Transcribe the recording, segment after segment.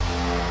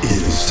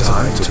It is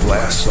time to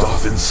blast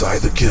off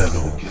inside the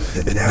kennel.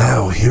 And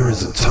now here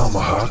is the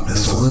Tomahawk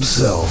Missile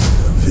himself,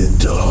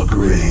 Vindog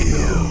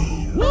Radio.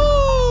 Woo!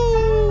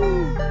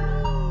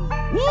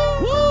 Woo!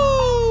 Woo!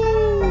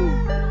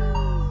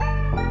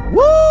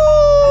 Woo!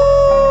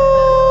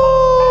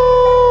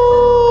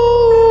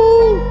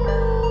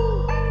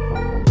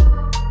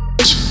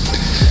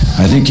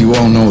 I think you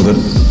all know that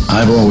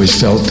I've always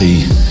felt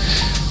the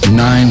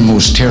 9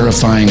 most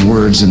terrifying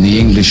words in the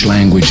English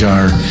language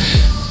are,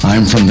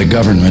 I'm from the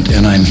government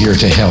and I'm here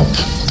to help.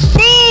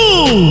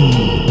 Boom!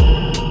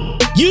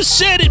 You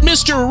said it,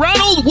 Mr.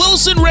 Ronald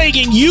Wilson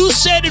Reagan. You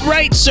said it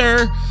right,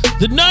 sir.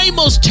 The 9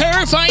 most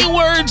terrifying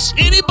words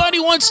anybody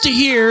wants to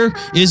hear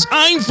is,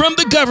 I'm from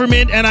the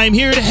government and I'm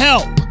here to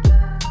help.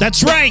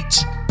 That's right.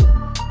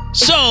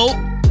 So,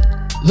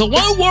 the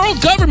one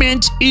world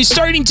government is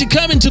starting to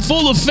come into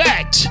full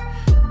effect.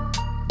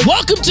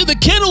 Welcome to the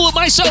kennel with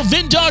myself,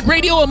 Vindog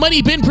Radio, a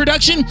Money Bin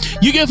production.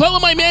 You can follow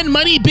my man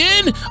Money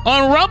Bin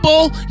on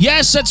Rumble.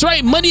 Yes, that's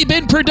right, Money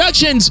Bin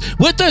Productions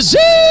with the Z.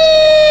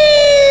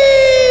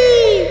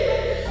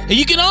 And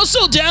you can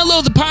also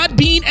download the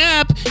Podbean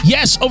app.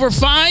 Yes, over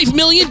 5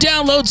 million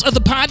downloads of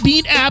the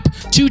Podbean app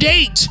to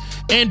date.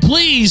 And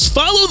please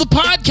follow the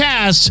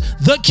podcast,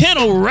 The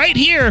Kennel, right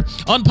here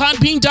on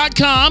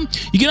Podbean.com.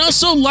 You can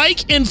also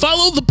like and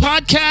follow the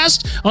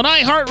podcast on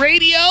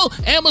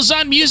iHeartRadio,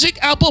 Amazon Music,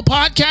 Apple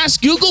Podcasts,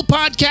 Google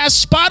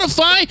Podcasts,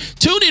 Spotify,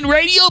 TuneIn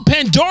Radio,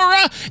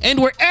 Pandora, and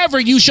wherever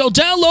you shall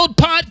download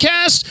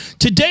podcasts.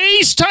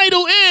 Today's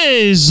title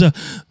is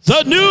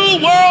The New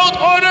World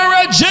Order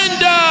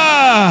Agenda.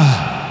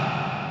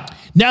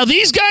 Now,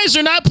 these guys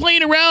are not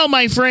playing around,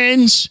 my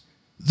friends.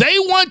 They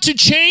want to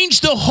change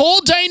the whole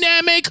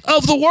dynamic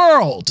of the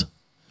world.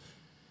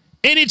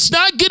 And it's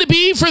not going to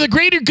be for the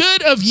greater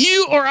good of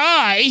you or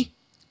I,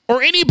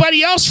 or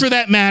anybody else for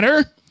that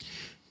matter.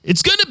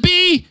 It's going to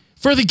be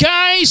for the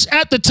guys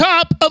at the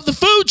top of the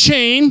food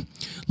chain,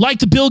 like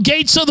the Bill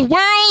Gates of the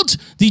world,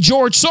 the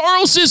George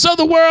Soroses of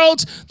the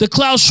world, the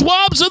Klaus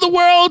Schwabs of the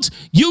world,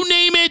 you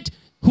name it.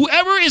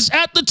 Whoever is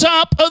at the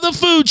top of the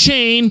food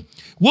chain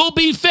will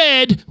be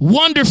fed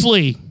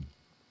wonderfully.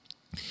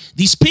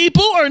 These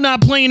people are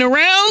not playing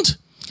around.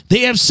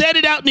 They have said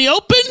it out in the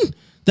open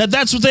that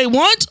that's what they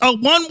want, a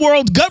one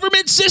world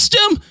government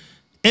system,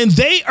 and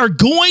they are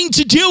going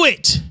to do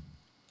it.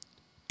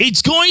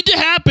 It's going to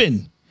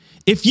happen.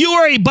 If you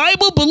are a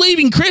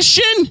Bible-believing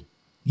Christian,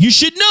 you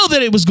should know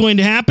that it was going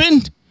to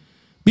happen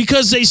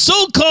because they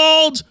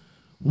so-called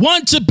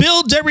want to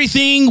build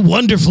everything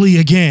wonderfully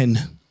again.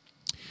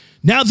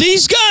 Now,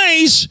 these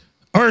guys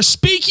are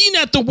speaking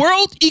at the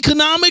World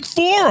Economic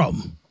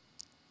Forum.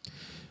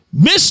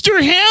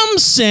 Mr.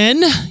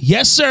 Hamson,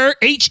 yes, sir,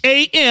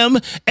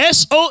 Hamson,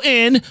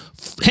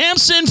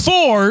 Hamson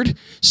Ford,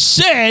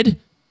 said,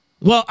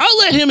 well, I'll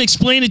let him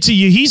explain it to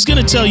you. He's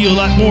going to tell you a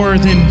lot more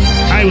than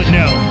I would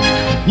know.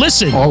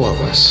 Listen. All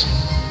of us,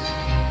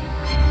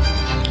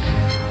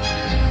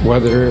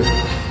 whether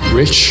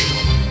rich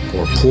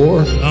or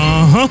poor,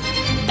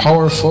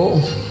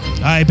 powerful,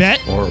 I bet,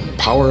 or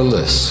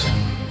powerless,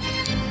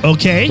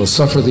 okay, will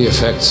suffer the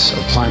effects of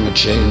climate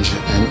change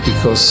and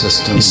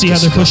ecosystem You see how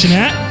they're pushing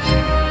that?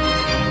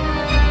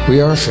 We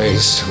are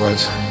faced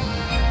with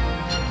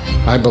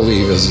what I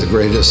believe is the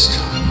greatest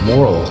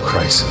moral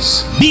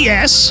crisis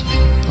BS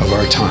of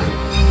our time.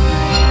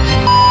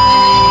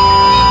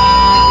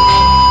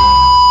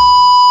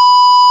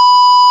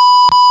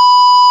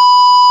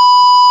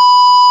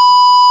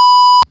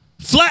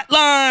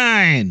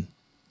 Flatline.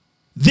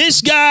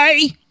 This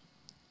guy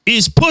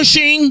is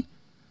pushing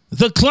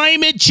the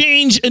climate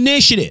change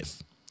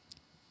initiative.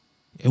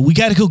 And we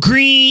got to go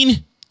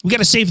green. We got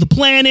to save the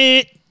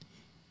planet.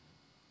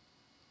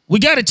 We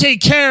got to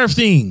take care of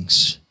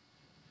things.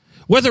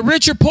 Whether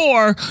rich or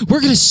poor, we're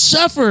going to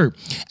suffer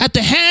at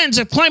the hands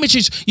of climate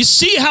change. You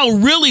see how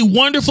really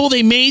wonderful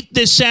they made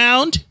this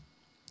sound?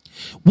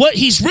 What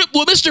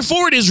Mr.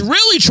 Ford is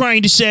really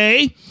trying to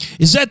say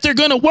is that they're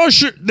going to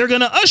usher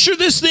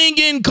this thing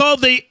in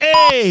called the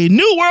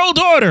New World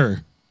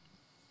Order.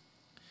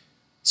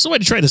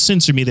 Somebody tried to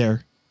censor me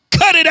there.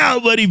 Cut it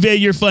out, Buddy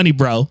Vid. You're funny,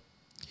 bro.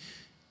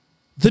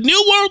 The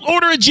New World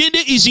Order agenda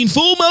is in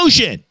full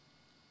motion.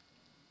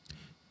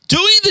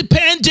 During the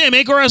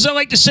pandemic, or as I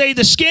like to say,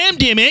 the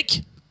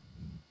scamdemic,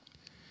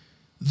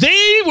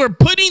 they were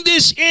putting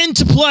this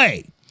into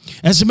play.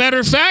 As a matter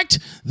of fact,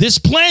 this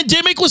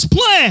pandemic was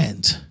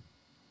planned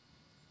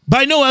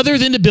by no other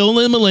than the Bill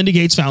and Melinda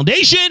Gates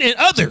Foundation and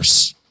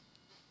others.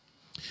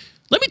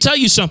 Let me tell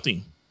you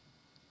something.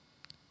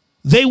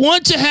 They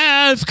want to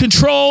have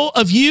control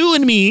of you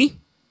and me.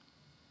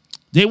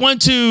 They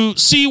want to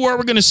see where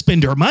we're going to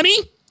spend our money.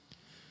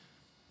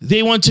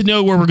 They want to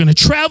know where we're going to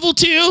travel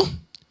to.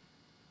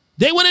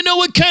 They want to know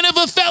what kind of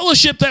a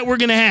fellowship that we're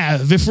going to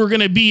have. If we're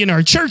going to be in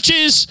our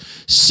churches,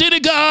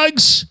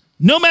 synagogues,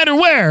 no matter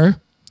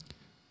where.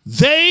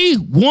 They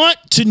want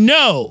to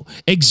know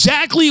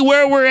exactly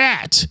where we're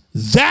at.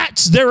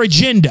 That's their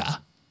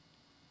agenda.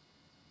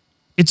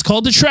 It's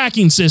called the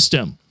tracking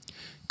system.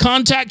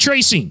 Contact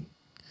tracing.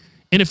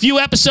 And a few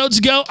episodes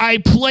ago, I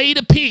played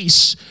a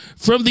piece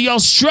from the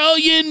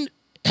Australian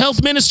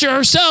health minister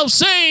herself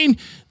saying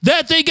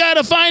that they got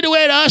to find a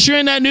way to usher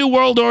in that new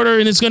world order,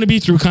 and it's going to be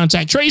through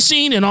contact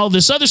tracing and all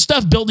this other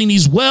stuff, building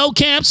these well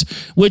camps,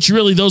 which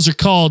really those are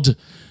called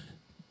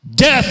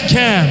death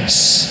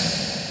camps.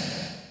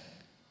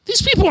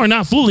 These people are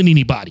not fooling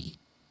anybody.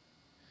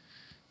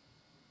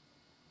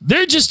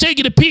 They're just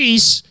taking a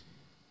piece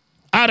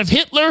out of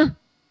Hitler,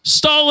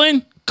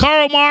 Stalin,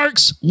 Karl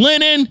Marx,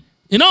 Lenin,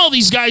 and all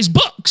these guys'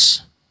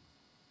 books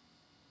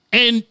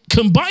and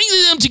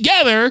combining them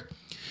together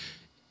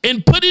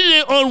and putting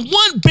it on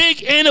one big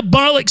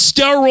anabolic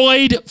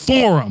steroid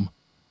forum.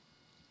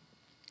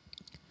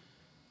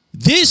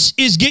 This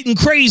is getting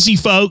crazy,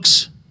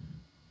 folks.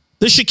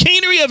 The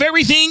chicanery of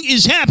everything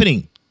is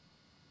happening.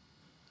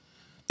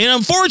 And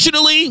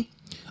unfortunately,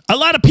 a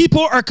lot of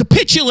people are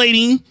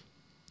capitulating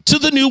to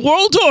the New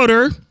World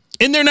Order,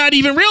 and they're not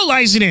even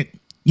realizing it.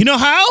 You know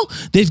how?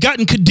 They've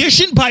gotten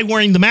conditioned by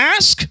wearing the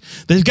mask.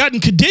 They've gotten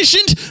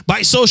conditioned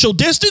by social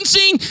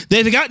distancing.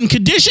 They've gotten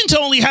conditioned to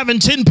only having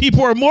 10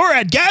 people or more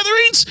at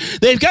gatherings.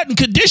 They've gotten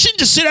conditioned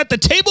to sit at the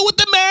table with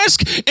the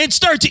mask and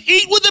start to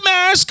eat with the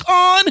mask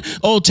on.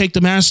 Oh, take the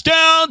mask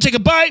down, take a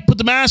bite, put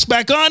the mask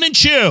back on, and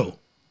chew.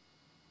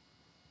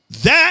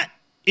 That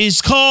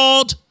is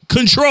called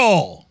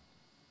control.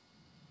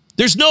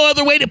 There's no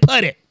other way to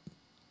put it.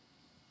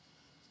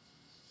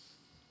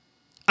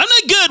 I'm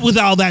not good with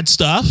all that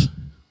stuff.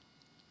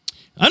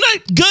 I'm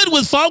not good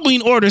with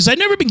following orders. I've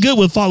never been good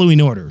with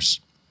following orders,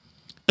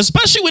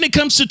 especially when it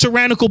comes to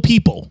tyrannical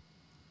people.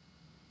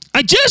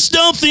 I just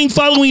don't think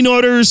following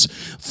orders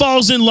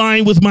falls in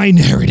line with my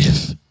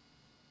narrative.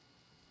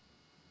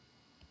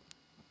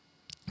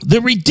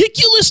 The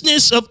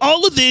ridiculousness of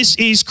all of this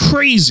is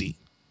crazy.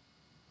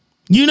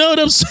 You know what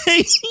I'm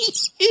saying?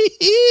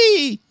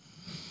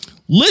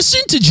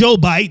 Listen to Joe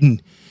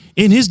Biden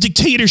in his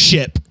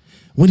dictatorship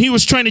when he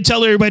was trying to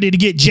tell everybody to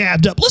get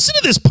jabbed up. Listen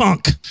to this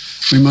punk.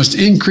 We must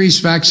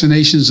increase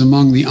vaccinations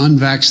among the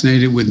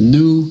unvaccinated with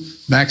new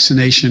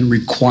vaccination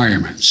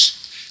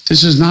requirements.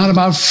 This is not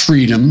about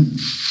freedom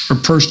or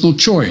personal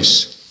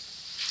choice.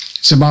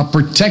 It's about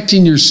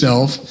protecting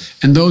yourself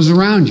and those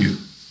around you,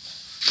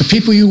 the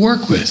people you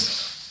work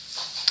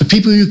with, the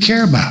people you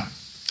care about,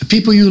 the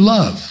people you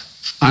love.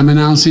 I'm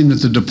announcing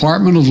that the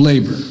Department of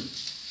Labor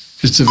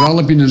is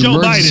developing an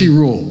emergency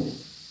rule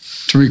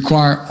to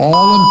require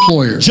all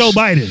employers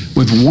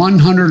with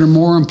 100 or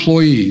more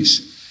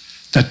employees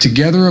that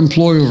together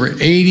employ over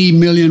 80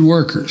 million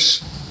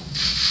workers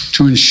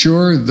to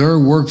ensure their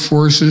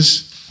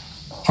workforces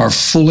are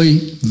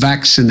fully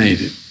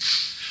vaccinated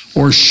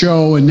or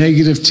show a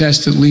negative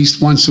test at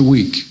least once a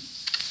week.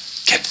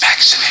 Get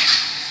vaccinated.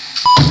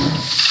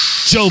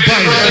 Joe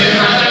Biden.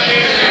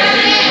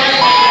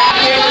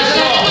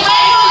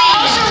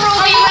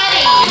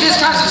 Is this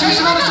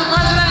constitutional, Mr.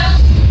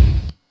 President?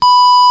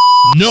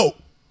 No.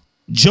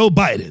 Joe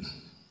Biden.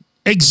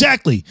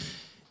 Exactly.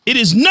 It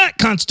is not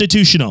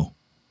constitutional.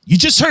 You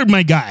just heard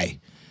my guy.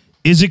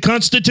 Is it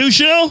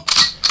constitutional?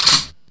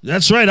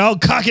 That's right. I'll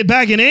cock it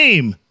back and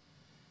aim.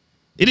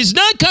 It is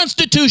not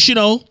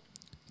constitutional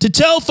to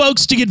tell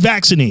folks to get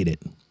vaccinated.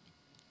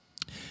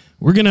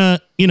 We're going to,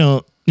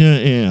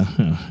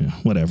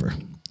 whatever.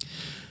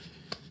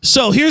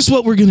 So here's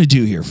what we're going to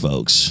do here,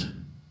 folks.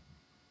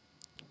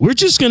 We're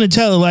just going to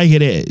tell it like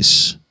it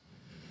is.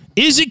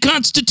 Is it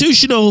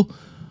constitutional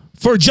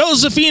for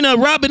Josephina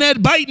Robinette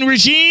Biden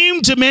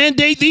regime to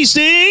mandate these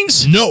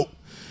things? No.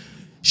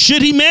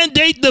 Should he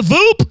mandate the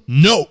VOOP?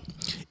 No.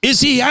 Is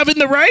he having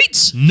the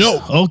rights?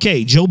 No.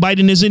 Okay, Joe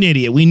Biden is an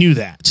idiot. We knew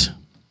that.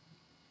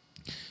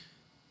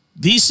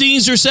 These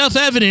things are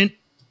self-evident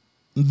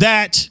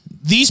that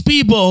these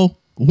people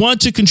want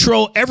to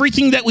control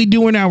everything that we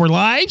do in our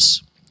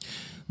lives.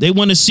 They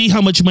want to see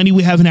how much money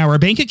we have in our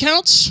bank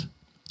accounts.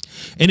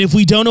 And if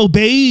we don't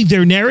obey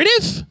their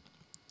narrative,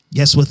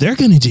 guess what they're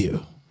going to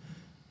do?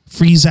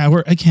 Freeze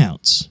our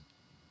accounts.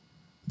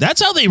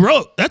 That's how they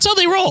roll. That's how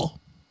they roll.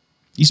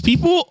 These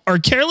people are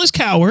careless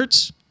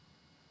cowards,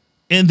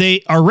 and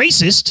they are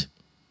racist.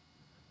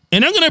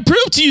 And I'm going to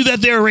prove to you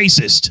that they're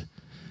racist.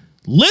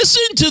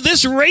 Listen to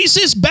this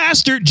racist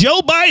bastard, Joe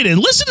Biden.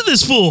 Listen to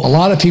this fool. A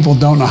lot of people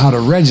don't know how to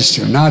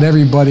register. Not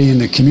everybody in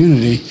the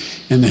community,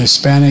 in the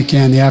Hispanic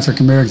and the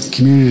African American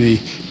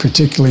community,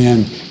 particularly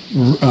in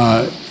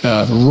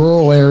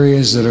rural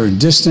areas that are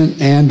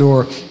distant and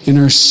or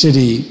inner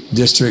city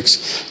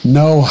districts,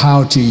 know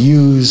how to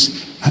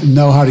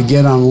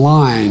get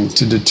online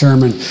to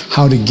determine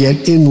how to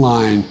get in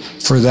line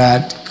for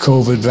that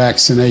COVID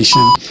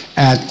vaccination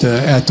at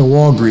the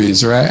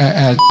Walgreens or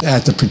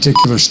at the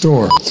particular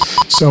store.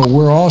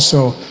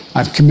 So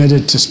I've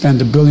committed to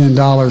spend $1 billion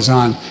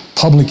on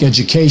public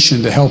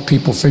education to help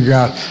people figure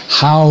out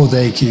how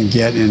they can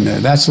get in there.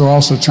 We're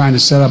also trying to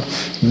set up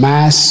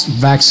mass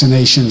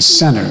vaccination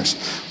centers,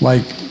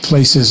 like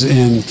places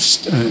in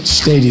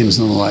stadiums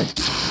and the like.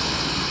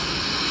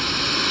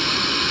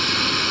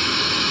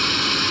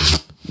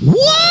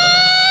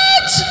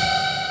 What?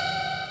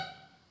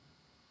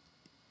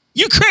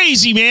 You're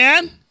crazy,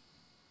 man.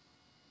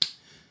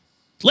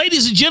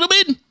 Ladies and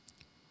gentlemen,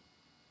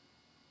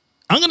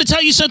 I'm going to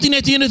tell you something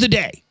at the end of the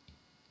day.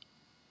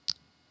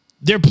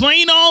 They're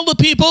playing all the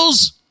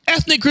people's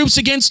ethnic groups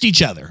against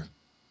each other.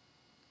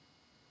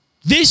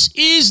 This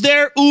is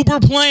their Uber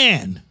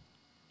plan.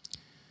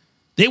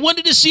 They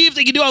wanted to see if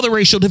they could do all the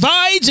racial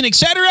divides and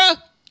etc.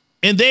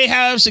 And they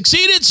have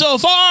succeeded so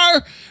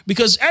far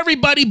because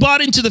everybody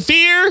bought into the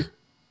fear.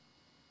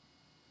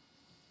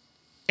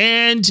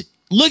 And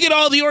look at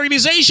all the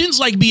organizations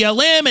like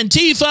BLM and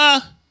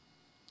Antifa.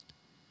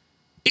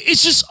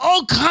 It's just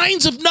all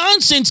kinds of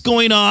nonsense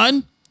going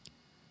on.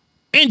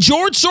 And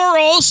George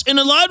Soros and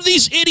a lot of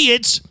these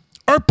idiots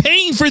are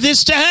paying for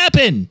this to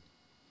happen.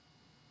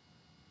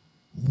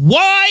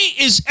 Why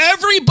is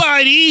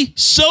everybody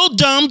so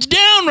dumbed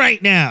down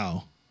right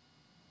now?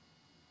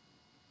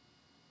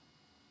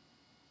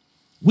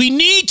 We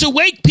need to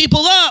wake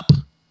people up.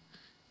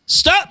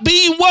 Stop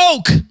being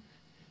woke.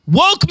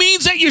 Woke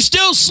means that you're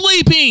still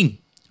sleeping.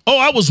 Oh,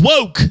 I was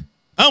woke.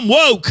 I'm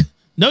woke.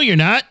 No, you're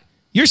not.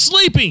 You're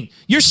sleeping.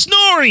 You're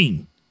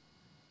snoring.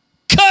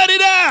 Cut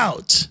it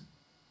out.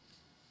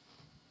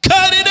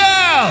 Cut it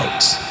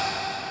out.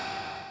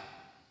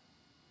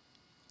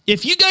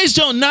 If you guys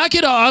don't knock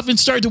it off and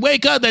start to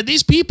wake up that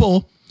these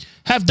people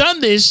have done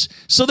this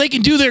so they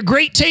can do their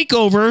great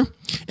takeover,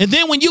 and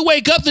then when you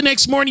wake up the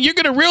next morning, you're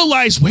going to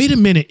realize, wait a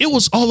minute, it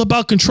was all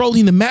about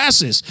controlling the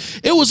masses.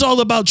 It was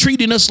all about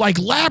treating us like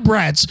lab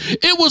rats.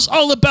 It was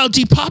all about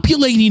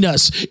depopulating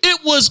us.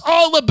 It was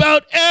all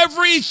about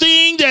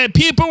everything that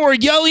people were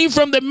yelling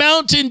from the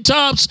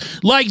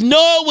mountaintops, like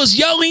Noah was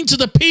yelling to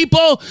the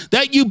people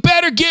that you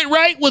better get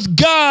right with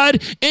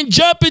God and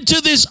jump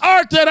into this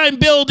ark that I'm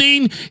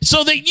building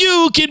so that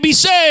you can be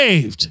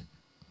saved.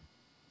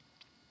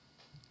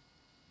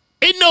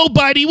 And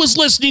nobody was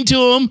listening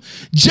to him,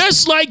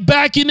 just like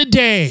back in the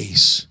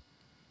days.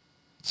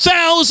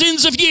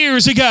 Thousands of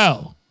years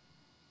ago.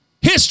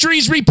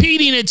 History's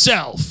repeating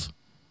itself.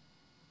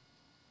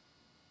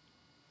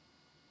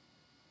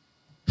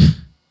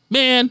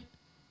 Man.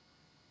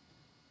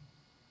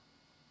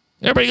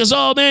 Everybody goes,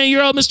 oh man,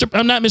 you're all Mr.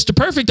 I'm not Mr.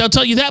 Perfect, I'll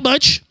tell you that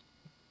much.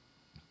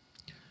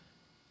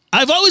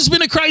 I've always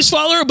been a Christ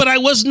follower, but I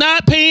was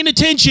not paying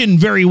attention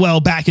very well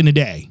back in the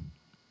day.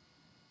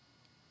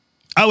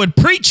 I would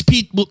preach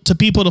to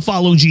people to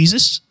follow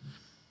Jesus.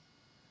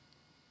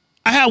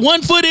 I had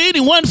one foot in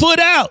and one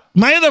foot out.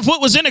 My other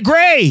foot was in a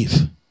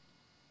grave.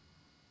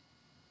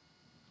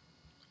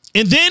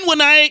 And then when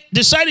I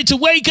decided to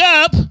wake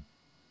up,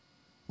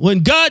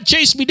 when God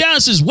chased me down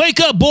and says,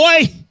 wake up,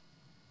 boy.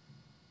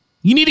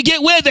 You need to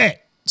get with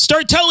it.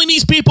 Start telling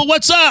these people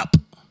what's up.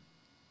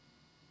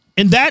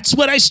 And that's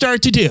what I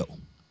start to do.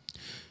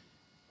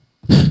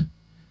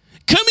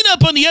 Coming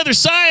up on the other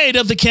side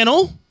of the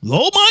kennel,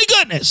 oh my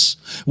goodness,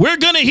 we're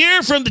going to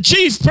hear from the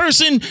chief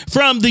person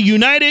from the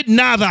United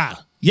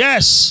Nava.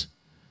 Yes,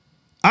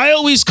 I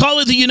always call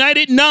it the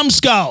United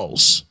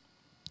Numbskulls.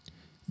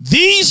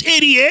 These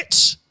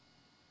idiots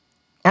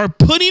are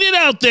putting it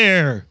out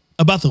there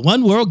about the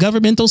one world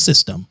governmental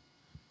system.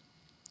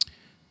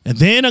 And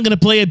then I'm going to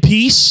play a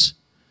piece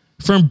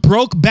from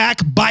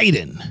Brokeback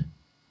Biden.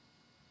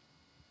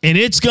 And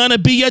it's going to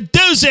be a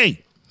doozy.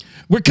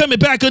 We're coming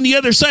back on the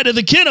other side of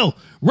the kennel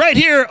right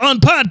here on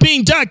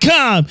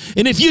podbean.com.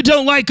 And if you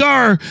don't like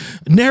our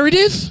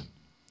narrative,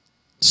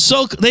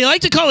 so they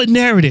like to call it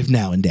narrative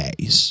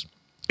nowadays.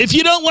 If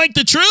you don't like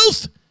the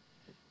truth,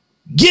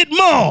 get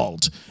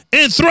mauled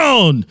and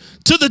thrown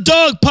to the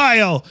dog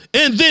pile.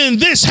 And then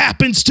this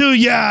happens to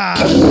ya.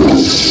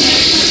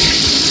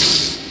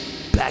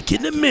 Back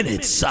in a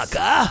minute,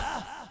 sucker.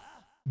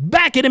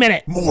 Back in a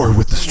minute. More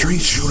with the street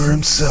shooter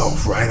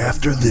himself right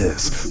after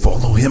this.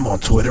 Follow him on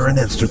Twitter and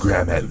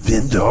Instagram at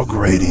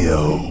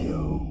VinDogRadio.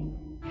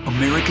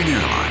 American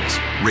Airlines,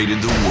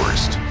 rated the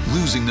worst,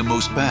 losing the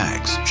most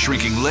bags,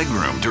 shrinking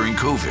legroom during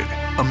COVID.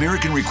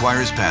 American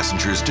requires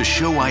passengers to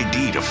show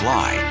ID to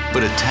fly,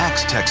 but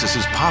attacks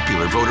Texas's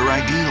popular voter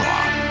ID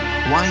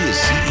law. Why is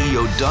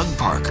CEO Doug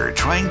Parker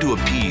trying to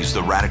appease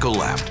the radical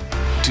left?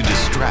 To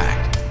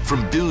distract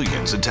from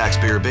billions in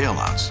taxpayer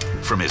bailouts,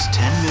 from his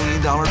 $10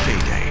 million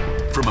payday,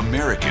 from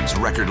Americans'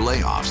 record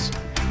layoffs.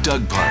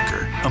 Doug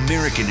Parker,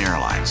 American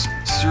Airlines.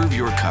 Serve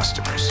your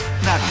customers,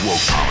 not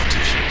woke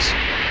politicians.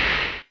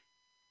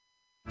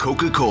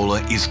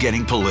 Coca-Cola is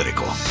getting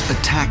political,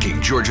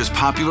 attacking Georgia's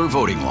popular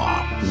voting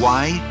law.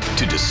 Why?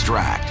 To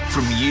distract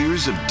from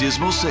years of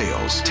dismal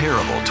sales,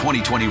 terrible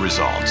 2020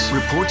 results,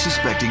 reports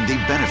suspecting they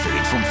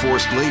benefited from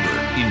forced labor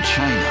in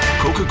China.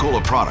 Coca-Cola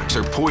products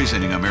are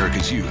poisoning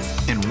America's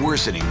youth and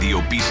worsening the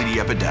obesity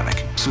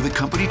epidemic, so the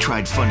company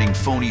tried funding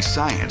phony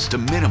science to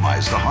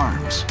minimize the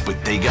harms.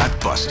 But they got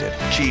busted.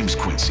 James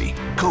Quincy,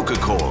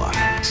 Coca-Cola.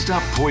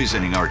 Stop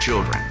poisoning our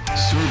children.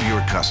 Serve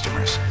your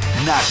customers,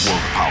 not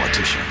woke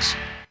politicians.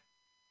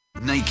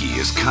 Nike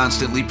is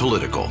constantly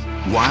political.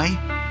 Why?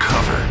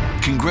 Cover.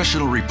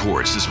 Congressional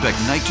reports suspect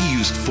Nike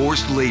used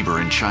forced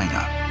labor in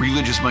China.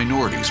 Religious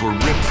minorities were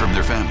ripped from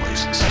their families,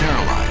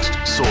 sterilized,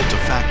 sold to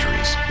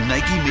factories.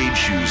 Nike made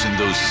shoes in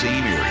those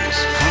same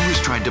areas. Congress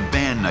tried to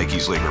ban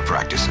Nike's labor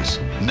practices.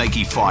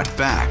 Nike fought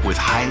back with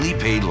highly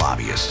paid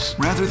lobbyists.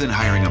 Rather than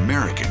hiring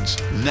Americans,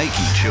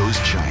 Nike chose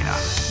China.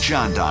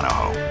 John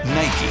Donahoe,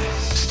 Nike,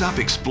 stop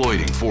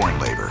exploiting foreign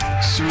labor.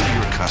 Serve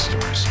your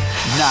customers,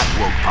 not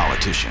woke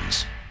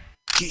politicians.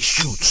 He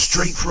shoots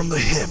straight from the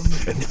hip,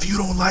 and if you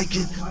don't like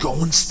it, go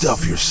and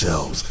stuff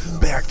yourselves.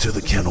 Back to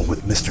the kennel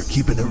with Mr.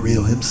 Keeping It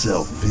Real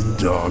himself,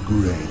 Dog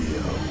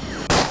Radio.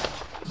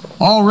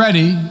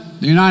 Already,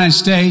 the United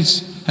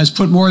States has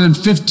put more than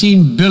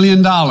 $15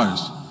 billion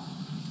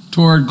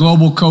toward the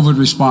global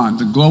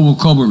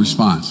COVID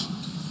response.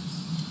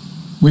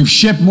 We've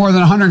shipped more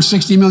than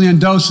 160 million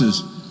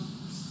doses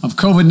of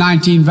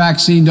COVID-19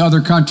 vaccine to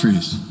other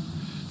countries.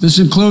 This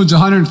includes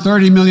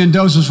 130 million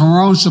doses from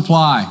our own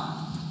supply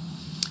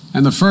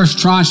and the first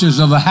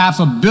tranches of the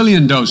 500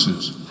 million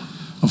doses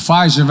of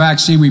Pfizer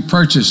vaccine we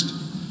purchased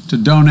to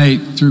donate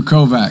through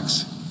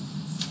COVAX.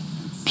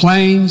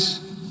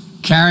 Planes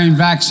carrying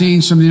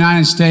vaccines from the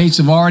United States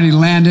have already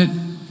landed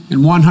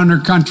in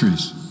 100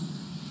 countries,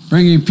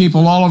 bringing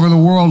people all over the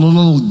world a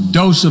little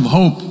dose of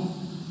hope,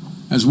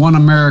 as one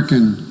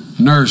American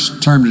nurse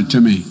termed it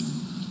to me.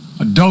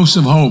 A dose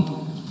of hope,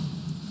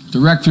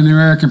 direct from the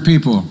American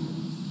people,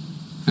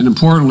 and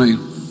importantly,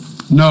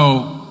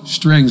 no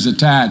strings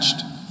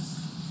attached.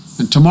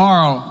 And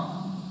tomorrow,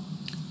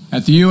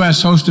 at the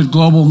U.S.-hosted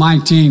Global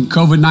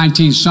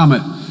COVID-19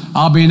 Summit,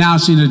 I'll be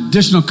announcing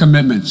additional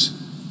commitments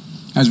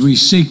as we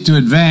seek to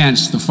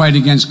advance the fight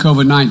against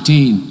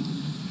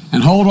COVID-19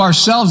 and hold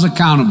ourselves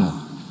accountable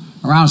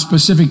around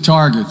specific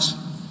targets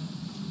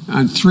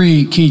on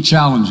 3 key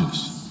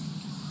challenges: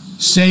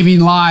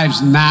 saving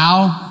lives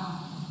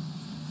now,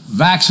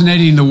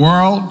 vaccinating the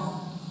world,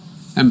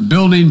 and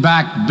building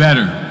back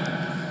better.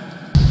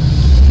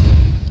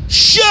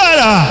 Shut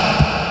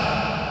up!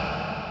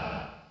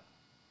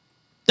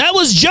 That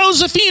was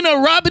Josephina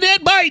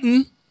Robinette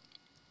Biden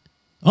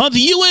on the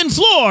UN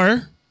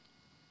floor,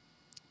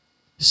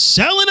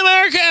 selling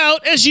America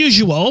out as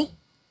usual.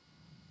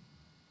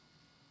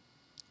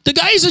 The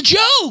guy's a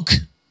joke.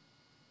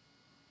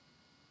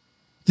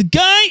 The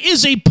guy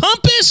is a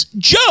pompous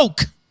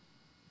joke.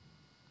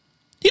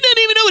 He doesn't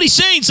even know what he's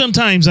saying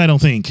sometimes, I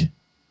don't think.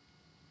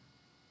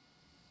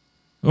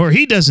 Or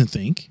he doesn't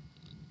think.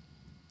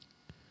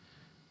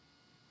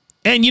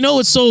 And you know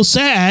what's so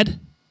sad?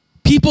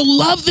 People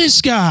love this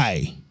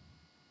guy.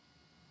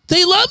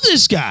 They love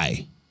this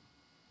guy.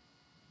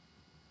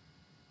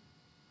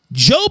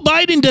 Joe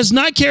Biden does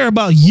not care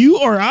about you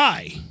or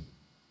I.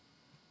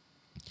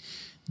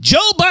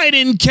 Joe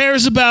Biden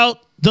cares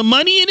about the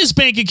money in his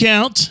bank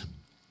account.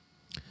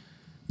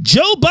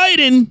 Joe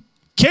Biden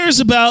cares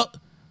about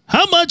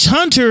how much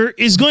Hunter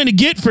is going to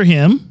get for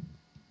him.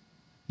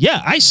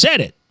 Yeah, I said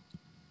it.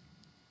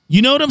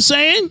 You know what I'm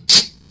saying?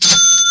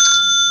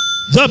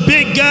 The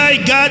big guy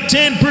got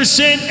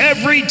 10%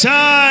 every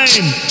time.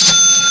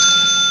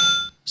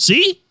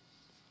 See?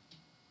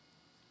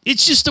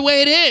 It's just the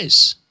way it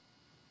is.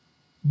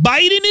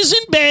 Biden is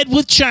in bed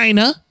with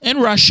China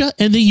and Russia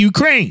and the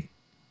Ukraine.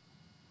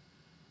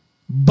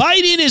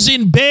 Biden is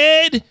in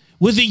bed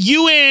with the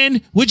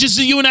UN, which is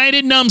the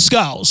United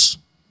Numbskulls.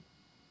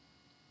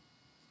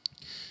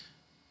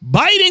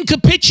 Biden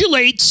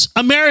capitulates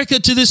America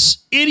to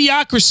this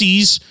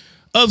idiocracies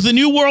of the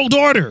New World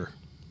Order.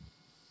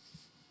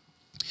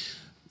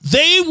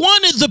 They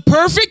wanted the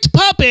perfect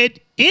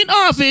puppet in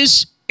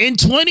office in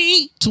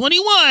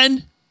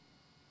 2021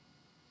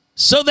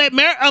 so that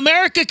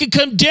America could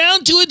come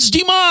down to its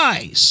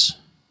demise.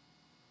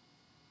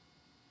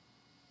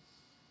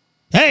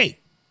 Hey,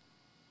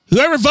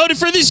 whoever voted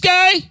for this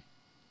guy,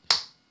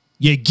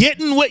 you're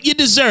getting what you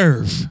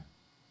deserve.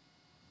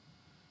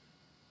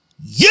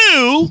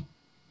 You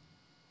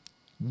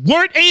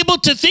weren't able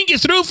to think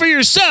it through for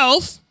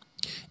yourself,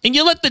 and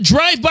you let the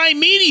drive-by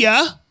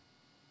media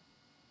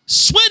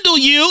swindle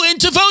you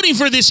into voting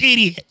for this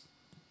idiot.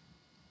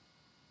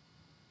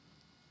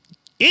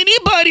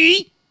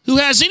 Anybody who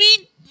has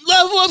any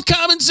level of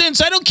common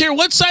sense, I don't care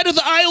what side of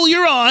the aisle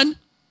you're on,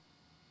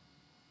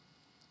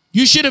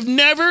 you should have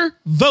never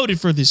voted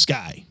for this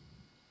guy.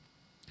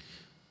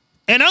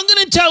 And I'm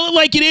going to tell it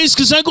like it is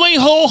because I'm going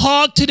whole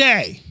hog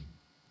today.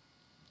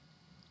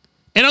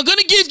 And I'm going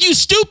to give you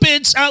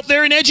stupids out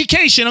there in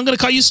education. I'm going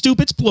to call you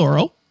stupids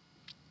plural.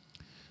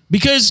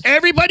 Because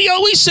everybody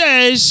always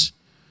says,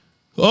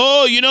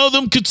 oh, you know,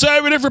 them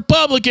conservative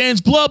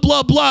Republicans, blah,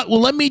 blah, blah. Well,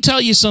 let me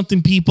tell you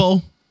something,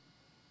 people.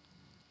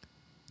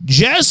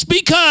 Just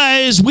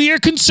because we are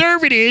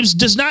conservatives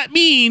does not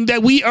mean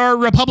that we are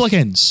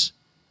Republicans.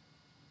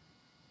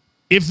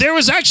 If there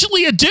was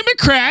actually a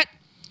Democrat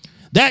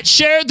that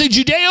shared the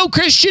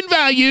Judeo-Christian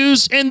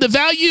values and the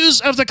values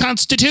of the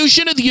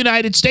Constitution of the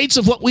United States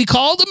of what we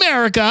called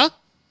America,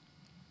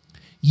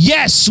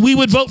 yes, we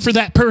would vote for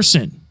that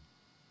person.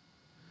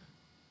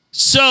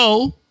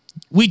 So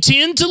we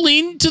tend to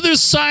lean to the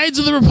sides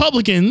of the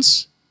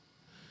Republicans,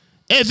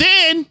 and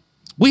then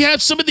we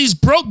have some of these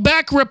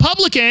broke-back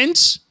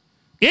Republicans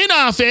in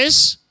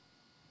office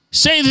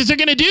saying that they're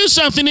going to do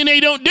something and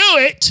they don't do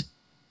it.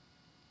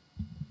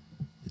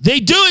 They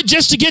do it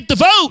just to get the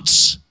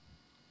votes.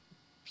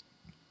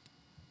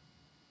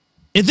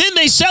 And then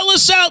they sell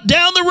us out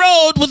down the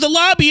road with the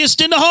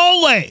lobbyists in the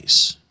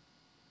hallways.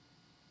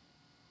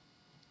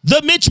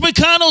 The Mitch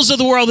McConnells of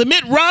the world, the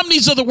Mitt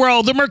Romneys of the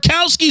world, the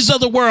Murkowskis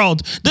of the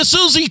world, the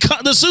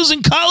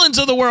Susan Collins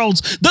of the world,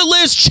 the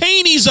Liz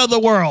Cheneys of the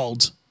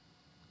world.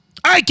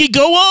 I could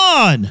go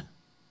on.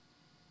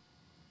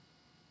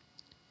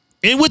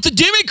 And with the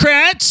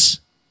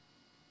Democrats,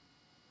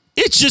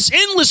 it's just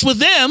endless with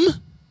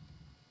them.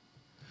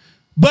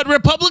 But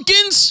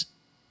Republicans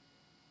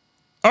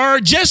are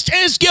just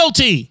as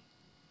guilty.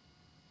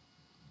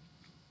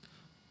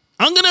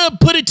 I'm going to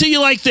put it to you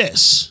like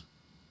this.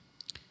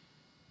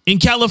 In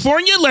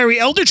California, Larry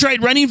Elder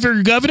tried running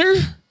for governor.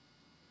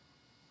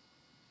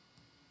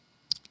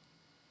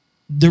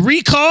 The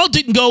recall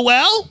didn't go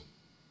well.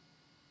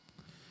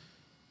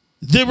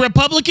 The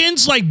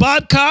Republicans like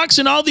Bob Cox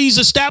and all these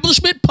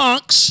establishment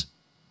punks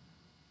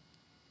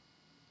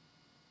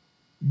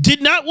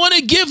did not want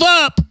to give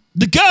up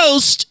the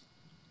ghost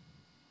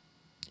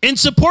and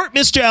support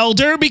Mr.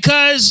 Elder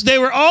because they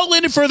were all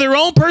in it for their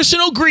own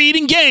personal greed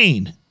and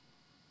gain.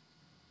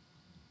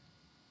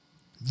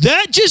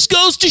 That just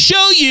goes to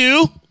show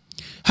you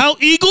how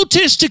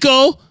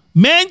egotistical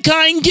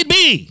mankind can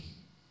be.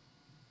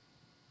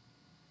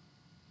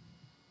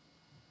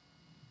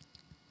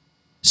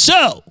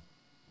 So,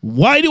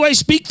 why do I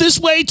speak this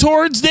way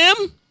towards them?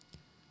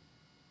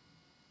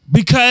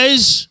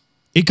 Because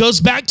it goes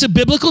back to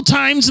biblical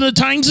times and the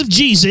times of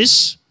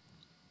Jesus.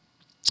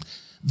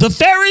 The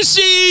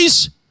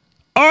Pharisees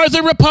are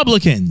the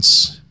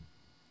Republicans.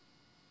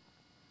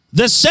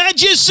 The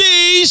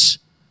Sadducees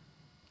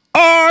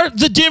are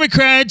the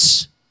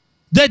Democrats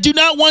that do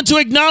not want to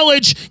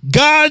acknowledge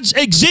God's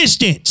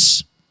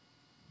existence.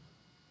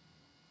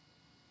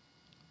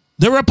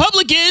 The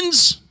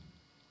Republicans,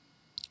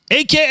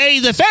 aka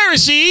the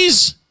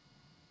Pharisees,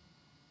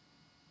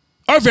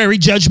 are very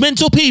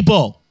judgmental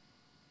people.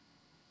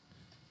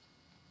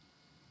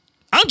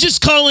 I'm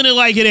just calling it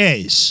like it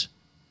is.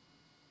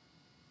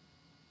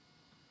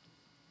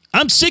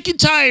 I'm sick and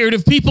tired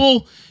of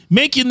people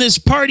making this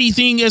party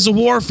thing as a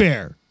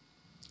warfare.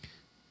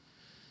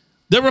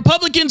 The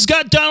Republicans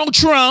got Donald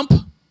Trump,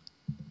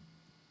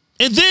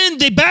 and then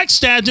they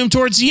backstabbed him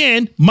towards the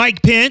end.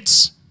 Mike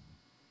Pence.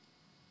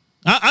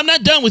 I'm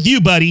not done with you,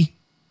 buddy.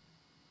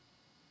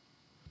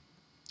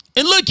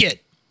 And look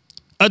it.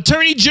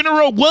 Attorney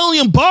General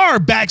William Barr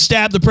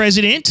backstabbed the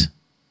president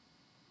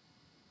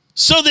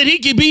so that he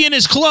could be in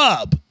his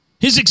club,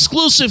 his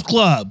exclusive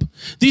club.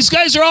 These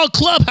guys are all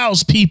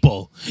clubhouse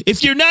people.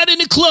 If you're not in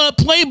the club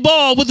playing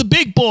ball with the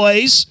big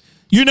boys,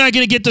 you're not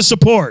going to get the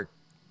support.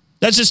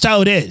 That's just how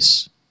it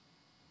is.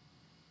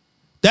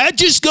 That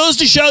just goes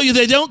to show you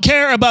they don't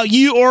care about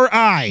you or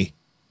I.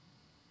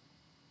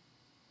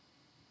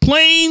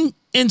 Plain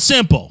and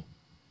simple.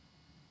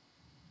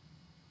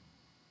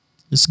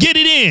 Let's get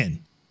it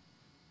in.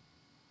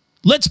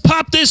 Let's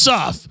pop this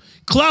off.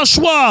 Klaus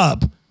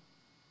Schwab.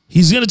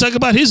 He's going to talk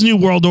about his New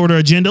World Order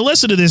agenda.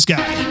 Listen to this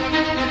guy.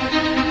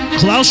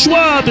 Klaus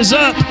Schwab is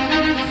up.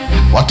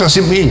 What does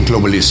it mean,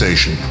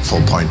 globalization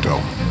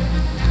 4.0?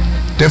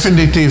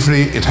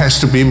 Definitely, it has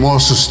to be more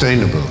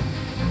sustainable.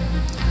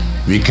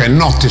 We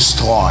cannot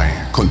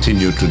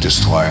continue to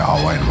destroy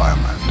our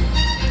environment.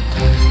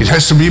 It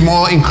has to be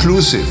more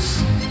inclusive.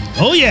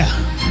 Oh, yeah.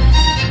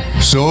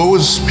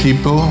 Those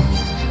people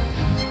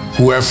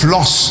who have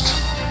lost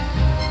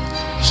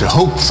the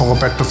hope for a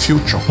better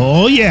future.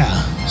 Oh,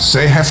 yeah.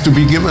 They have to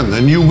be given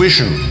a new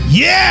vision.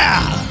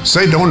 Yeah.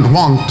 They don't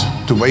want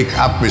to wake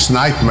up with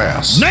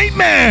nightmares.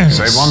 Nightmares.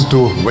 They want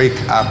to wake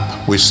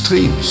up with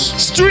dreams.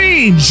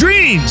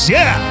 Dreams,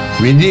 yeah.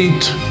 We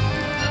need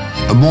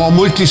a more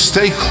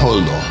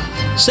multi-stakeholder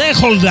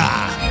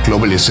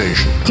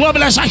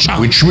globalization,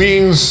 which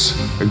means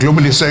a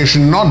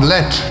globalization not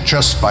led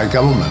just by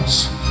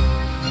governments,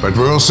 but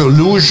where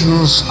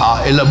solutions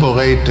are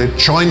elaborated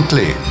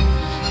jointly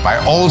by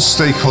all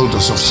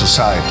stakeholders of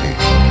society.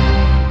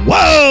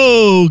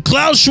 Whoa!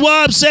 Klaus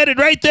Schwab said it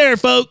right there,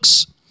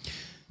 folks.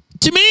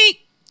 To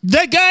me,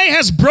 that guy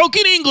has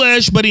broken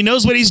English, but he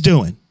knows what he's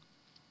doing.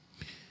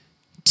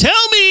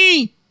 Tell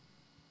me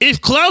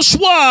if Klaus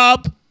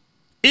Schwab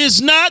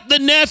is not the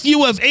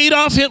nephew of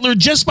Adolf Hitler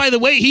just by the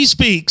way he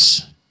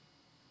speaks.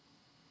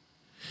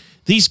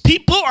 These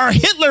people are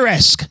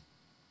Hitler-esque.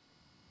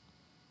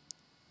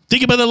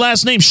 Think about the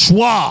last name,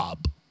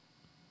 Schwab.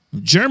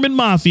 German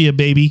mafia,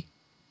 baby.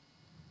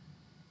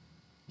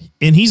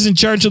 And he's in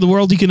charge of the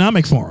World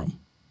Economic Forum.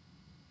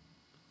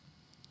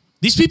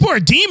 These people are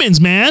demons,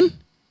 man.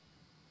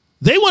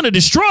 They want to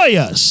destroy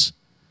us.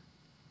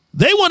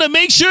 They want to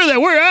make sure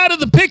that we're out of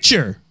the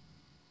picture.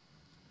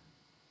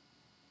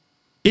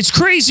 It's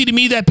crazy to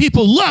me that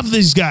people love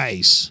these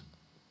guys.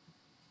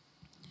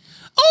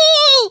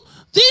 Oh,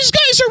 these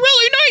guys are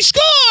really nice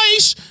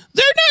guys.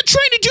 They're not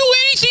trying to do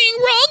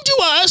anything wrong to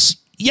us.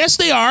 Yes,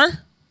 they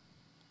are.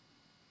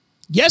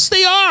 Yes,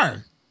 they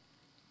are.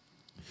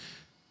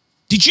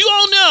 Did you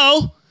all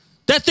know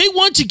that they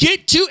want to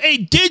get to a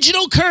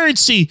digital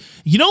currency?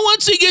 You know,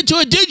 once they get to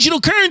a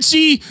digital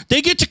currency,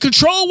 they get to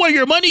control where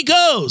your money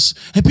goes.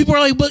 And people are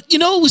like, but you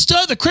know, we still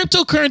have the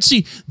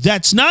cryptocurrency.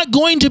 That's not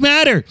going to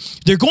matter.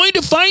 They're going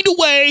to find a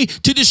way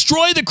to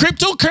destroy the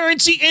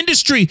cryptocurrency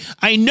industry.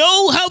 I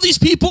know how these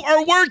people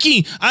are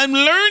working. I'm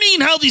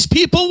learning how these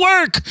people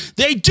work.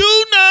 They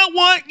do not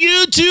want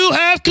you to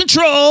have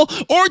control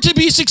or to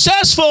be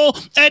successful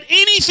at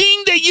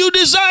anything that you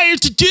desire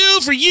to do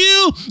for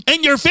you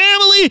and your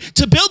family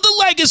to build the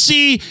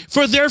legacy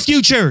for their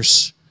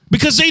futures,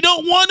 because they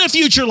don't want a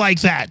future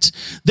like that.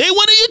 They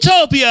want a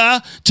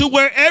utopia to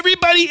where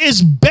everybody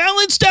is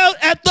balanced out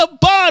at the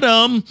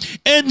bottom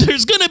and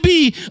there's going to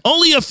be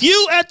only a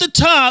few at the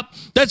top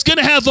that's going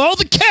to have all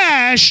the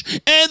cash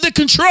and the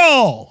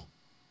control.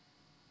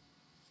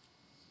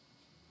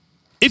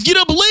 If you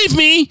don't believe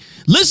me,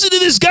 listen to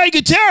this guy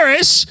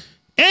Guterres,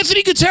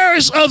 Anthony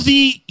Guterres of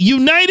the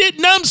United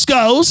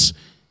Numbskulls.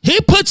 He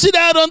puts it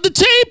out on the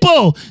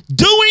table,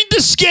 doing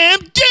the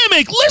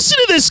scamdemic. Listen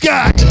to this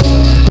guy.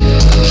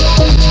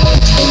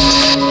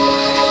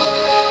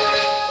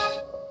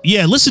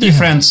 Yeah, listen to him.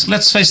 Friends,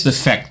 let's face the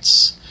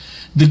facts.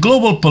 The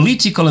global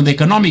political and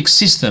economic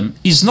system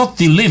is not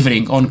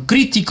delivering on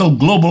critical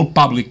global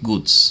public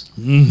goods.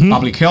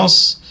 Public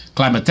health,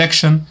 climate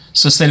action,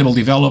 sustainable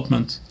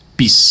development,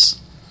 peace.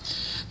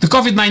 The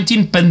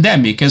COVID-19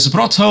 pandemic has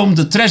brought home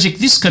the tragic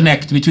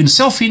disconnect between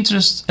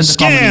self-interest and the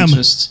common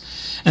interest,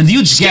 and the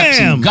huge gaps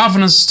in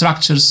governance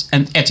structures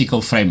and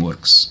ethical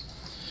frameworks.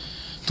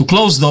 To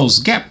close those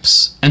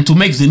gaps and to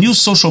make the new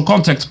social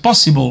contract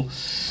possible,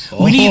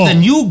 we need a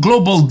new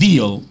global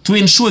deal to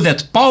ensure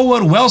that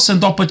power, wealth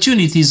and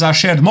opportunities are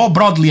shared more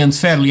broadly and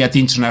fairly at the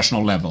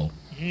international level.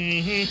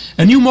 A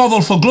new model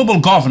for global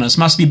governance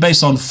must be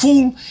based on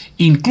full,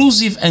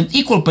 inclusive and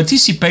equal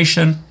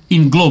participation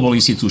in global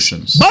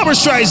institutions. Barbra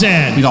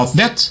Streisand! Without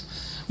that,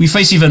 we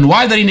face even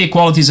wider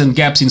inequalities and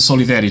gaps in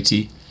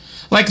solidarity,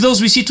 like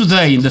those we see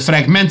today in the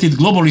fragmented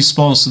global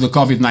response to the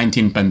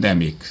COVID-19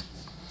 pandemic.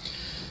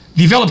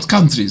 Developed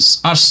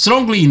countries are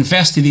strongly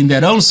invested in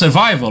their own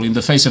survival in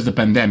the face of the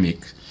pandemic,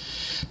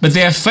 but they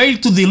have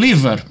failed to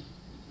deliver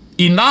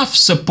enough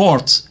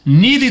support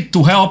needed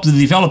to help the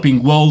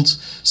developing world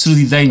through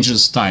the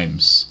dangerous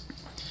times.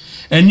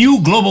 A new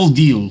global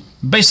deal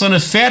based on a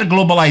fair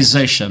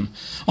globalization,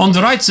 on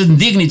the rights and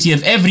dignity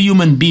of every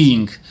human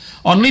being,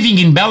 on living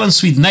in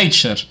balance with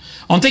nature,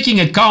 on taking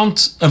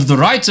account of the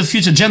rights of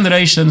future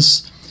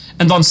generations,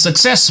 and on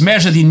success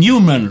measured in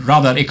human,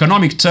 rather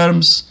economic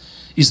terms,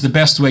 is the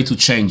best way to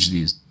change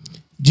this.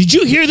 Did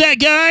you hear that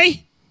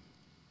guy?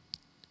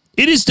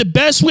 It is the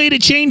best way to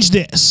change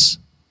this.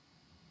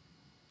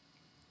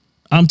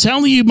 I'm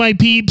telling you, my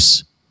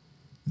peeps,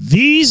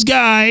 these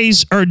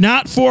guys are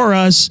not for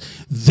us.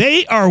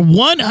 They are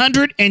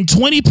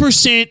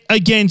 120%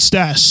 against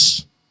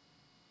us.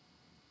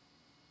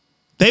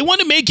 They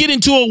want to make it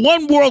into a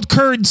one world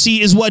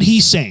currency is what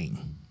he's saying.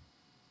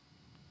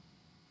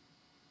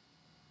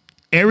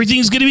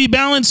 Everything's going to be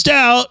balanced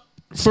out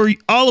for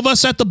all of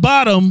us at the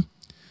bottom.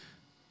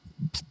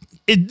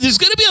 There's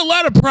going to be a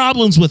lot of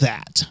problems with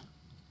that.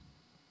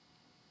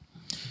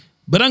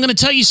 But I'm going to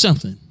tell you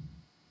something.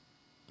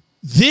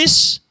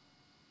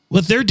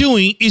 What they're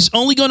doing is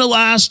only going to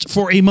last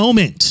for a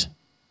moment.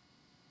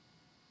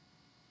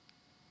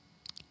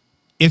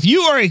 If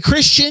you are a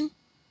Christian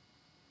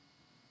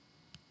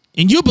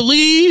and you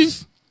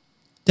believe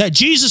that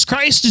Jesus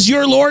Christ is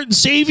your Lord and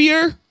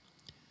Savior,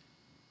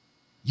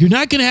 you're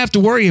not going to have to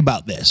worry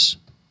about this.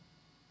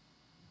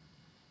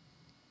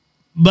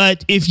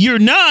 But if you're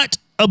not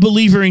a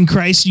believer in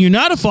Christ and you're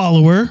not a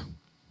follower,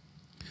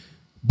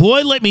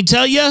 boy, let me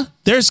tell you,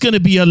 there's going to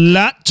be a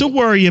lot to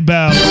worry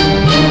about.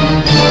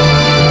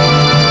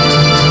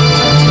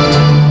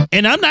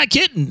 And I'm not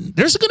kidding.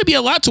 There's going to be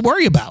a lot to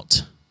worry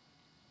about.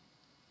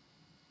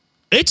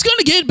 It's going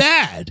to get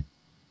bad.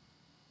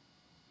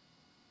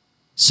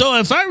 So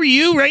if I were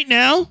you right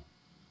now,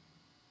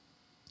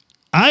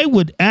 I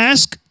would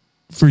ask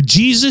for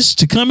Jesus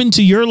to come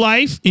into your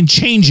life and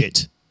change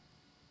it.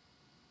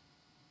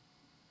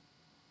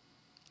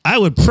 I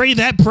would pray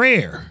that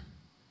prayer.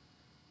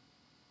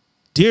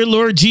 Dear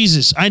Lord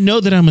Jesus, I know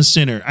that I'm a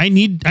sinner. I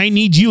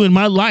need you in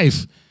my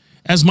life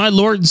as my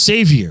Lord and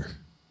Savior.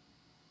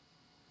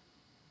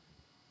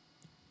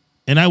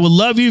 And I will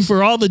love you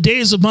for all the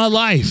days of my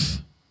life.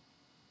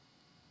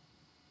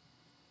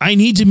 I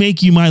need to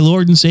make you my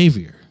Lord and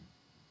Savior.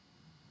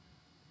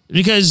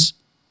 Because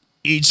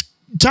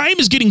time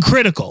is getting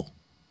critical.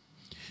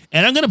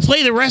 And I'm going to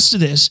play the rest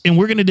of this, and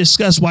we're going to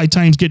discuss why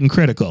time's getting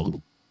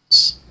critical.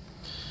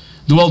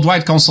 The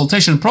worldwide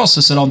consultation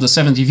process around the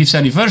 75th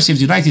anniversary of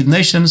the United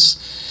Nations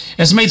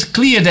has made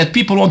clear that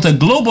people want a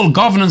global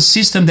governance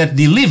system that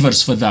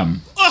delivers for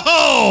them.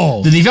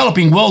 Oh! The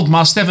developing world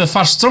must have a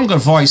far stronger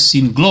voice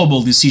in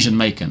global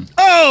decision-making.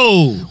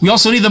 Oh! We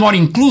also need a more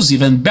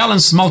inclusive and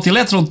balanced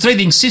multilateral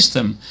trading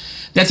system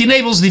that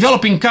enables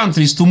developing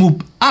countries to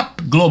move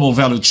up global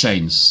value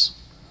chains.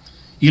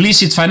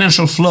 Illicit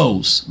financial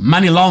flows,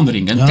 money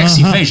laundering, and tax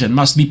evasion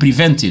must be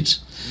prevented.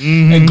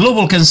 A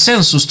global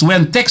consensus to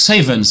end tax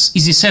havens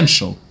is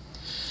essential.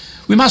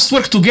 We must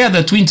work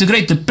together to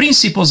integrate the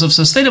principles of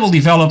sustainable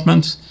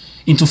development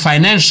into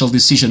financial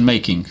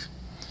decision-making.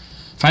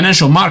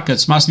 Financial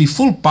markets must be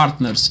full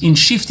partners in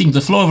shifting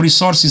the flow of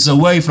resources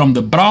away from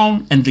the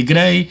brown and the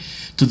grey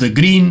to the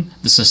green,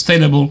 the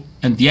sustainable,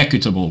 and the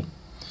equitable.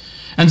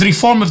 And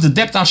reform of the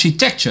debt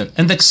architecture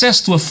and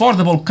access to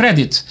affordable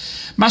credit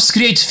must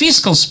create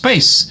fiscal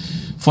space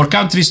for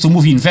countries to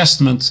move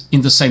investment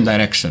in the same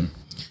direction.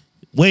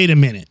 Wait a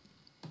minute.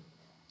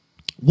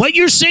 What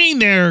you're saying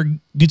there,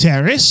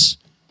 Guterres,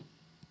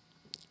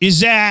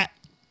 is that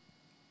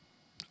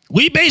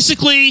we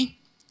basically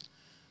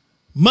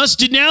must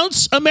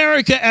denounce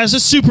America as a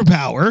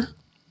superpower.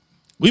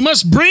 We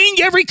must bring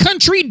every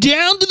country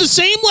down to the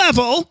same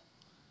level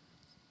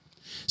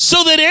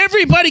so that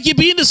everybody can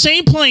be in the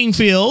same playing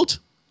field.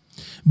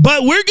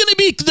 But we're going to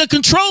be the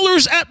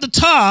controllers at the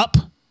top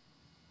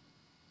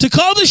to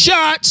call the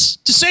shots,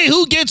 to say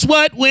who gets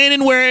what, when,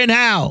 and where, and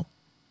how.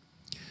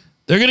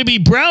 They're going to be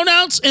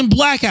brownouts and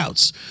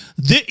blackouts.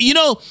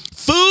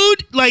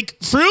 Food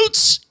like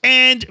fruits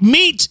and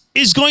meat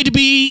is going to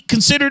be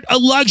considered a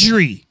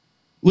luxury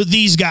with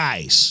these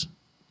guys.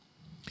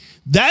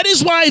 That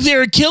is why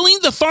they're killing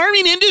the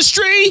farming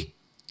industry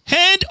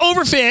hand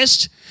over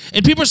fist.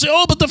 And people say,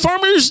 oh, but the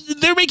farmers,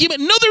 they're making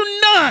money. No,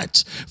 they're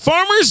not.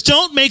 Farmers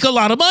don't make a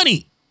lot of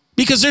money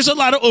because there's a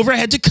lot of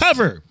overhead to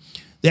cover.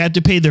 They have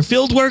to pay their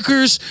field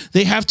workers.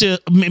 They have to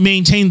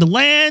maintain the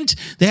land.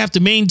 They have to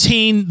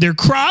maintain their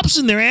crops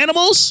and their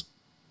animals.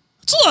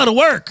 It's a lot of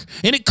work,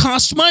 and it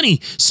costs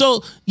money.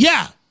 So,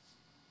 yeah,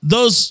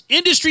 those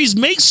industries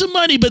make some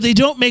money, but they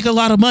don't make a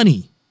lot of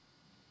money.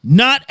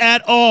 Not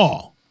at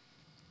all.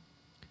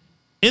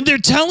 And they're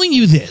telling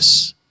you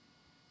this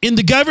in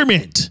the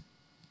government.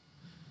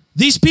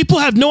 These people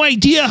have no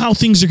idea how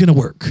things are going to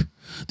work.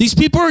 These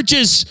people are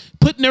just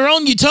putting their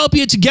own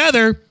utopia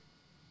together.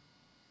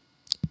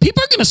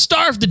 People are going to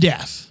starve to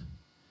death.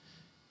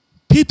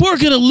 People are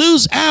going to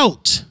lose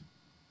out.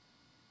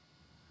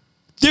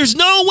 There's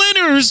no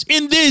winners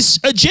in this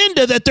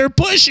agenda that they're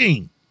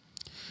pushing.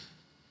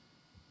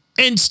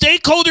 And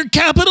stakeholder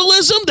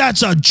capitalism,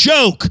 that's a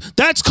joke.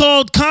 That's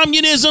called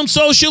communism,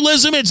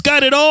 socialism. It's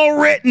got it all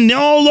written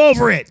all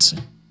over it.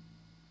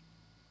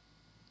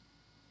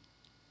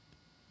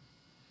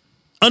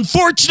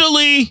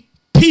 Unfortunately,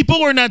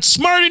 people are not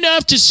smart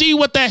enough to see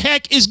what the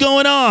heck is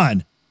going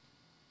on.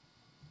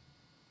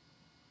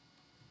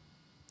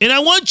 And I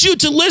want you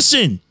to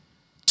listen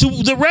to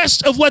the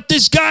rest of what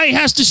this guy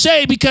has to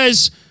say,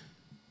 because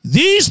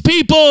these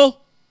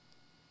people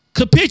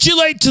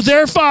capitulate to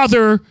their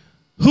father,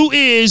 who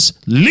is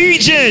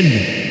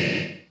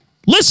Legion.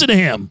 Listen to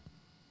him.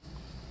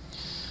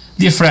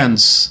 Dear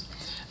friends,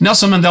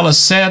 Nelson Mandela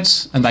said,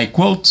 and I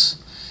quote,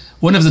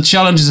 "One of the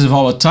challenges of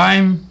our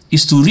time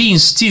is to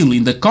reinstill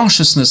in the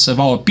consciousness of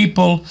our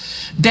people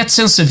that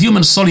sense of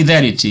human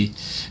solidarity,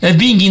 of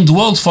being in the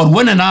world for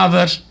one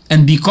another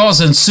and because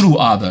and through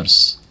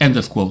others." End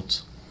of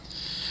quote.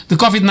 The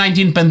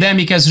COVID-19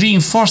 pandemic has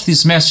reinforced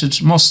this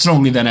message more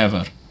strongly than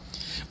ever.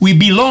 We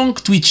belong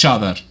to each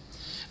other.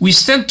 We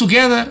stand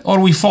together or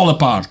we fall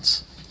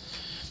apart.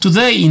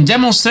 Today, in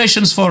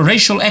demonstrations for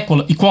racial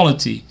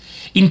equality,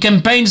 in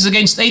campaigns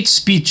against hate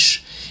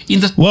speech,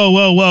 in the...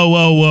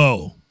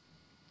 Whoa.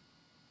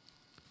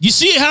 You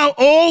see how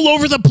all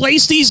over the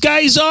place these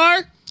guys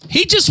are?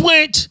 He just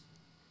went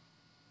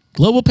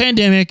global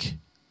pandemic,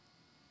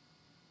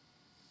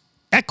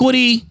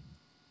 equity,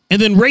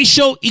 and then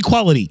racial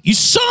equality. You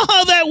saw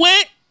how that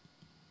went?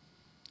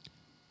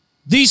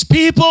 These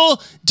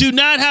people do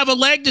not have a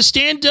leg to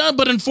stand on,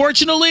 but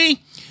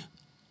unfortunately,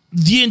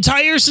 the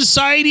entire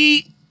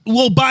society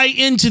will buy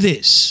into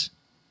this.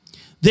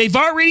 They've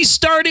already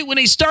started, when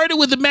they started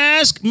with the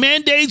mask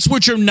mandates,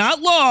 which are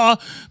not law,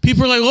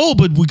 people are like, oh,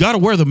 but we got to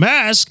wear the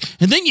mask.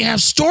 And then you have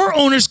store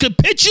owners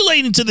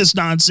capitulating to this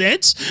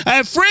nonsense. I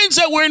have friends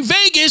that were in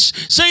Vegas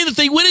saying that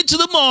they went into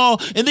the mall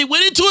and they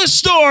went into a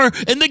store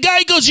and the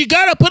guy goes, you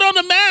got to put on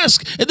a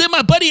mask. And then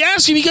my buddy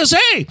asked him, he goes,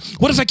 hey,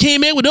 what if I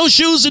came in with no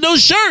shoes and no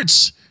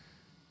shirts?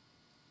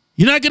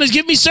 You're not going to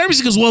give me service?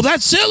 He goes, well,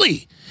 that's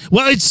silly.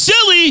 Well, it's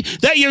silly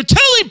that you're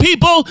telling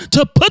people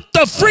to put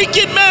the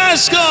freaking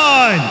mask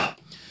on.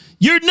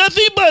 You're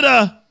nothing but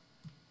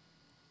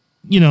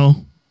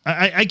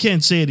I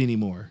can't say it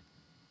anymore.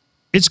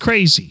 It's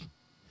crazy.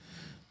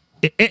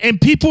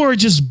 And people are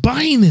just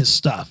buying this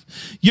stuff.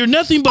 You're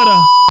nothing but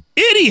a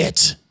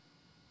idiot.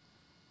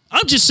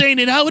 I'm just saying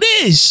it how it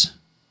is.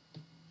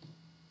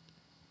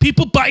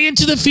 People buy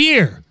into the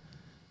fear.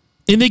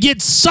 And they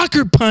get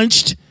sucker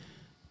punched.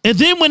 And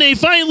then when they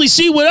finally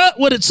see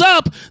what it's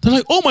up, they're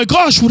like, oh my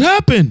gosh, what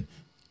happened?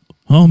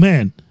 Oh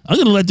man. I'm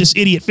going to let this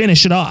idiot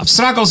finish it off.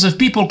 Struggles of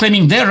people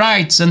claiming their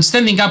rights and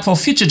standing up for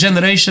future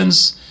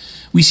generations,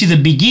 we see the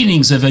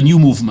beginnings of a new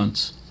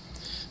movement.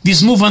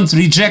 This movement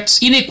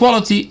rejects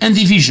inequality and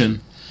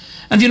division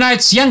and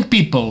unites young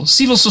people,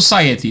 civil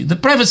society, the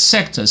private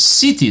sector,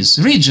 cities,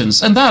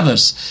 regions, and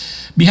others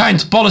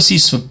behind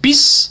policies for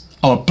peace,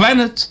 our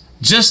planet,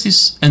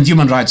 justice, and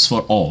human rights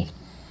for all.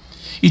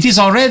 It is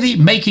already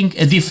making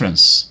a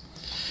difference.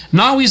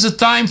 Now is the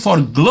time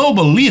for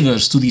global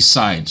leaders to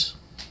decide.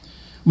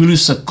 Will you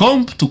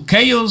succumb to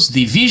chaos,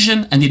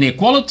 division, and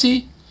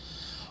inequality?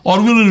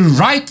 Or will you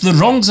right the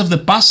wrongs of the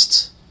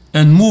past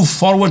and move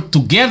forward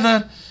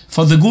together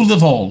for the good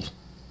of all?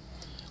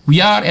 We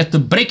are at the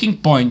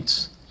breaking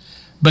point,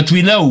 but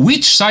we know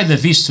which side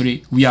of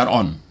history we are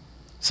on.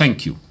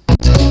 Thank you.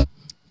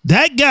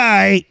 That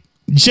guy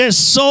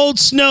just sold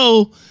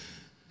snow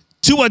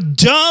to a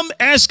dumb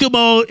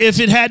Eskimo if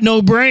it had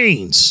no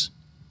brains.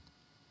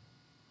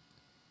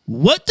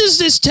 What does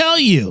this tell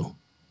you?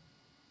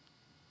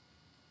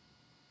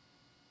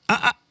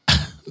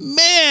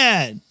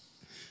 Man,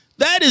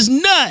 that is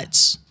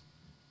nuts.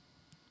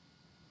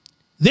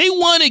 They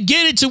want to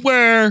get it to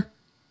where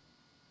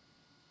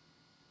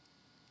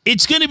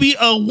it's going to be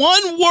a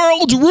one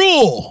world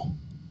rule.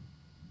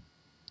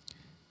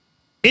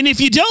 And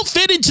if you don't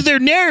fit into their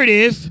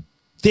narrative,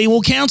 they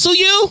will cancel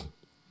you,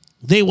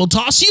 they will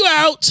toss you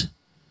out,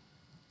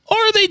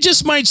 or they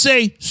just might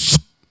say,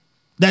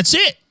 that's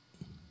it.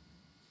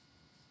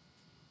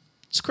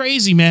 It's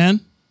crazy, man.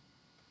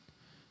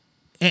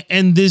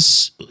 And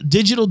this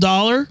digital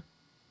dollar,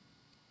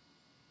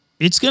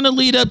 it's going to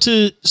lead up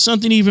to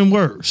something even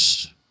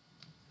worse.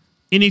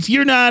 And if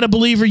you're not a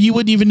believer, you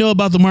wouldn't even know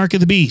about the mark of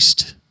the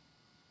beast.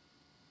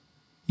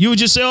 You would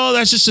just say, oh,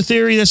 that's just a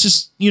theory. That's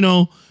just,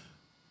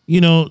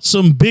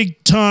 some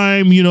big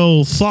time,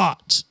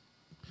 thought.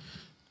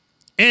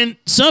 And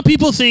some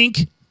people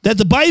think that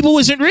the Bible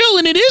isn't real,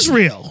 and it is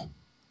real.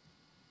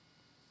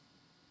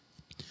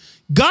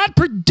 God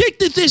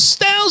predicted this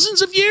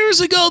thousands of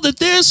years ago that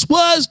this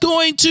was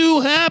going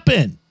to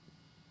happen.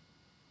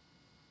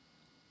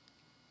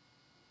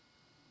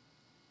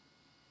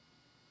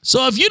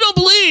 So if you don't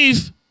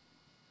believe,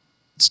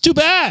 it's too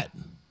bad.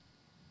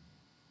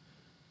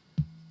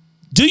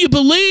 Do you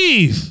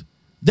believe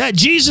that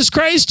Jesus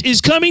Christ is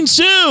coming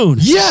soon?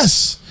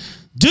 Yes.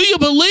 Do you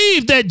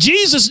believe that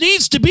Jesus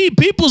needs to be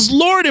people's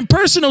Lord and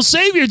personal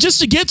Savior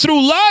just to get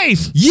through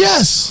life?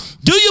 Yes.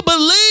 Do you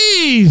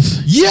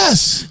believe?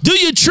 Yes. Do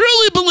you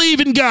truly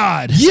believe in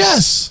God?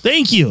 Yes.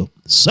 Thank you.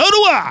 So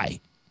do I.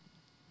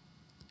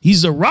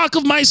 He's the rock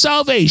of my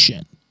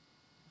salvation.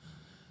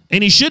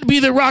 And he should be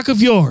the rock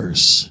of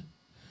yours.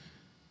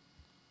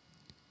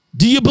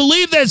 Do you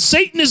believe that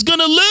Satan is going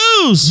to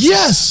lose?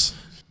 Yes.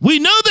 We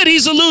know that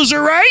he's a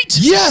loser, right?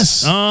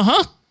 Yes.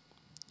 Uh-huh.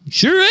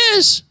 Sure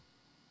is.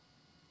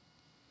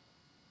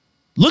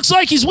 Looks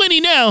like he's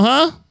winning now,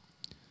 huh?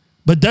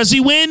 But does he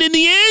win in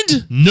the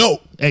end? No.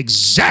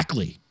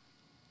 Exactly.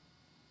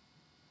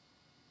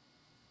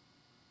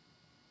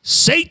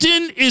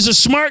 Satan is a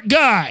smart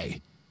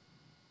guy.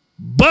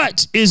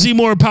 But is he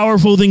more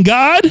powerful than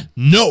God?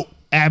 No.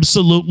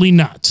 Absolutely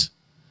not.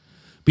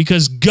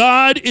 Because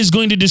God is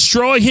going to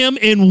destroy him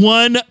in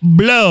one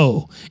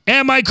blow.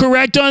 Am I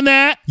correct on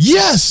that?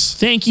 Yes.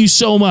 Thank you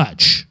so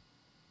much.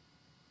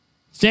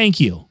 Thank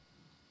you.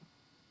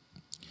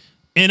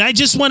 And I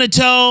just want to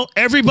tell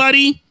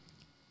everybody,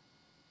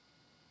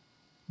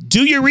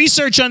 do your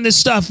research on this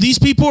stuff. These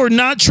people are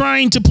not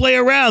trying to play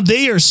around.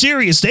 They are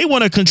serious. They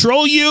want to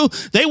control you.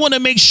 They want to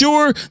make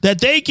sure that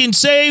they can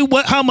say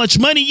how much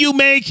money you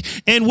make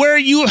and where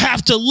you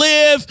have to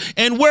live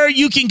and where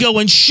you can go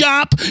and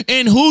shop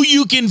and who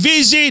you can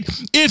visit,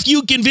 if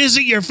you can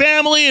visit your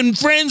family and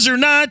friends or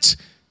not.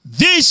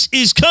 This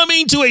is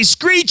coming to a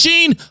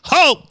screeching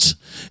halt.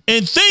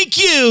 And thank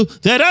you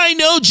that I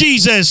know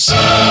Jesus.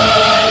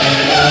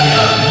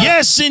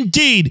 Yes,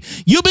 indeed.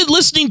 You've been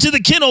listening to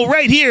The Kennel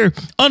right here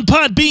on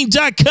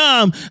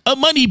Podbean.com, a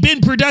Money Bin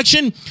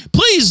production.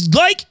 Please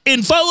like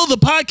and follow the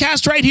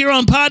podcast right here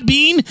on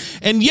Podbean.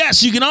 And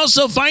yes, you can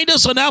also find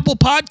us on Apple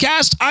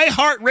Podcast,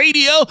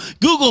 iHeartRadio,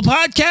 Google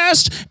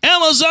Podcast,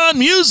 Amazon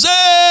Music,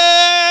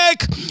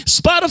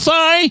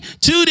 Spotify,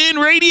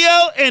 TuneIn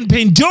Radio, and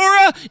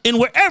Pandora, and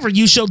wherever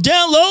you shall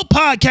download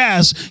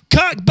podcasts.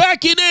 Cock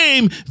back your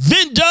name,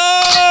 Vindog!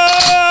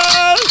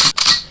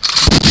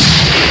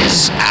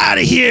 It's out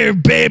of here,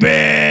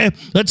 baby!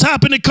 Let's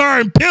hop in the car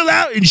and peel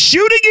out and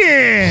shoot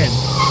again!